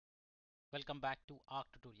Welcome back to Arc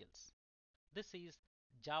Tutorials. This is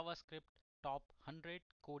JavaScript Top 100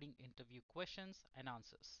 Coding Interview Questions and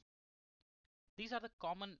Answers. These are the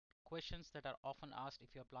common questions that are often asked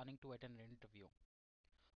if you are planning to attend an interview.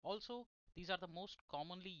 Also, these are the most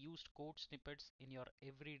commonly used code snippets in your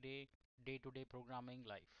everyday, day-to-day programming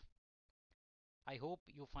life. I hope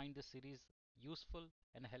you find this series useful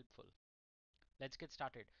and helpful. Let's get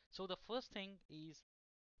started. So the first thing is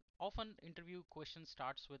often interview question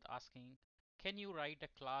starts with asking, can you write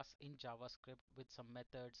a class in JavaScript with some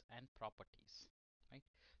methods and properties? Right?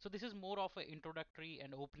 So this is more of an introductory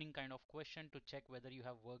and opening kind of question to check whether you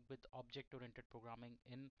have worked with object-oriented programming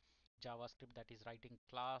in JavaScript, that is writing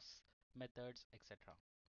class, methods, etc.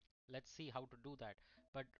 Let's see how to do that.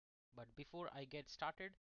 But before I get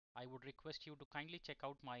started, I would request you to kindly check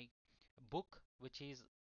out my book, which is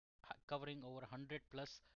covering over 100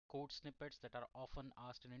 plus code snippets that are often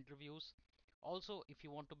asked in interviews. Also, if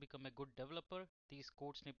you want to become a good developer, these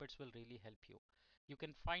code snippets will really help you. You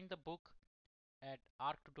can find the book at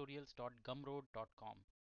arctutorials.gumroad.com.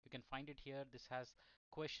 You can find it here. This has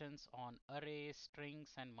questions on arrays, strings,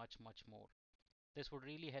 and much more. This would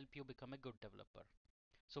really help you become a good developer.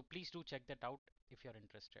 So please do check that out if you're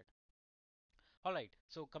interested. All right,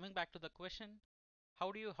 so coming back to the question,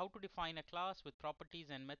 how to define a class with properties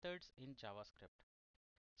and methods in JavaScript?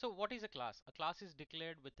 So what is a class? A class is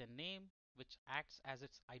declared with a name which acts as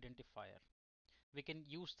its identifier. We can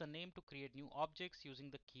use the name to create new objects using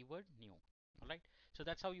the keyword new. Alright, so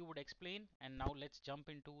that's how you would explain. And now let's jump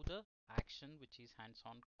into the action, which is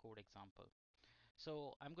hands-on code example.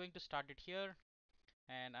 So I'm going to start it here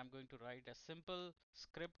and I'm going to write a simple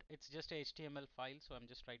script. It's just a HTML file, so I'm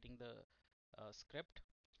just writing the script.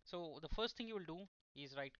 So the first thing you will do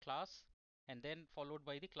is write class and then followed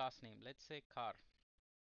by the class name. Let's say car.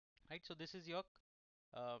 Right, so this is your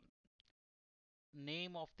uh,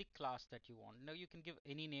 name of the class that you want. Now you can give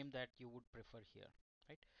any name that you would prefer here.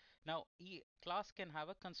 Right, now class can have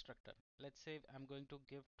a constructor. Let's say I'm going to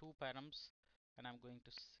give two params and I'm going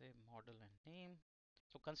to say model and name.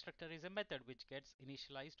 So constructor is a method which gets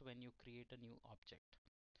initialized when you create a new object.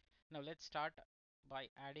 Now let's start by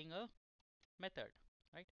adding a method.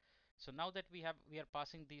 Right, so now that we are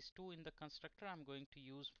passing these two in the constructor, I'm going to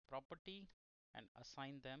use property and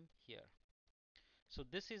assign them here. So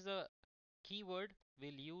this is a keyword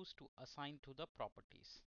we'll use to assign to the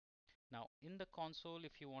properties. Now in the console,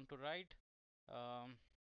 if you want to write, um,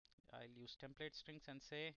 I'll use template strings and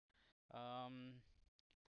say um,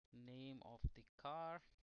 name of the car,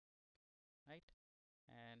 right?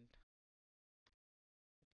 And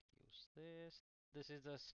use this. This is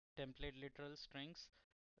the template literal strings.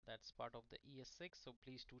 That's part of the ES6. So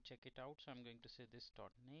please do check it out. So I'm going to say this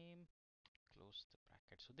dot name, close the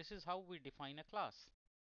bracket. So this is how we define a class.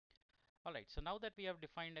 All right. So now that we have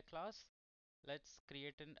defined a class, let's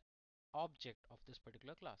create an object of this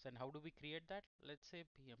particular class. And how do we create that? Let's say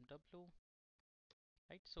BMW,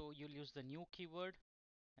 right? So you'll use the new keyword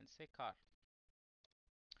and say car,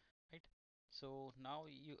 right? So now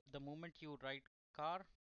the moment you write car,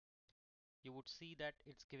 you would see that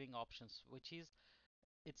it's giving options, which is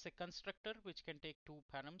it's a constructor which can take two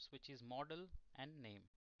params, which is model and name.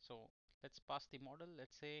 So let's pass the model.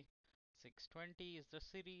 Let's say 620 is the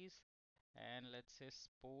series, and let's say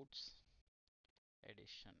sports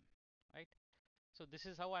edition, right? So this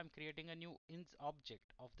is how I'm creating a new ins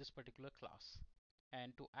object of this particular class.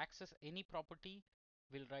 And to access any property,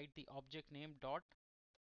 we'll write the object name dot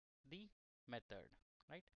the method,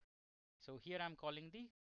 right? So here I'm calling the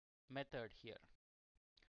method here.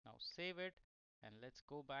 Now save it and let's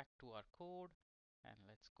go back to our code and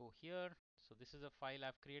let's go here. So this is a file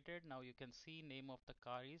I've created. Now you can see name of the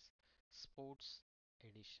car is sports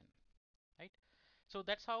edition, right? So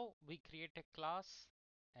that's how we create a class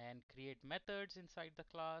and create methods inside the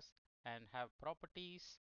class and have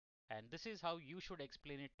properties. And this is how you should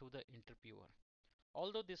explain it to the interviewer.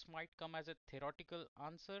 Although this might come as a theoretical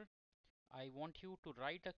answer, I want you to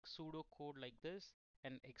write a pseudo code like this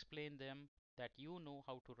and explain them that you know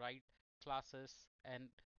how to write classes and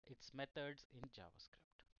its methods in JavaScript.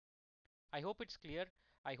 I hope it's clear.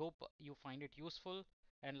 I hope you find it useful.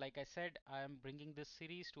 And like I said, I am bringing this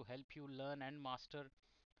series to help you learn and master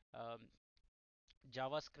um,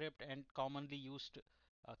 JavaScript and commonly used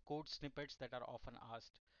code snippets that are often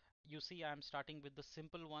asked. You see, I'm starting with the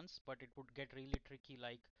simple ones, but it would get really tricky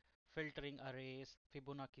like filtering arrays,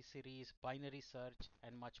 Fibonacci series, binary search,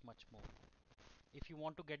 and much more. If you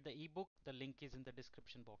want to get the ebook, the link is in the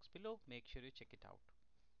description box below. Make sure you check it out.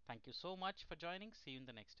 Thank you so much for joining. See you in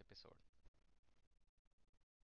the next episode.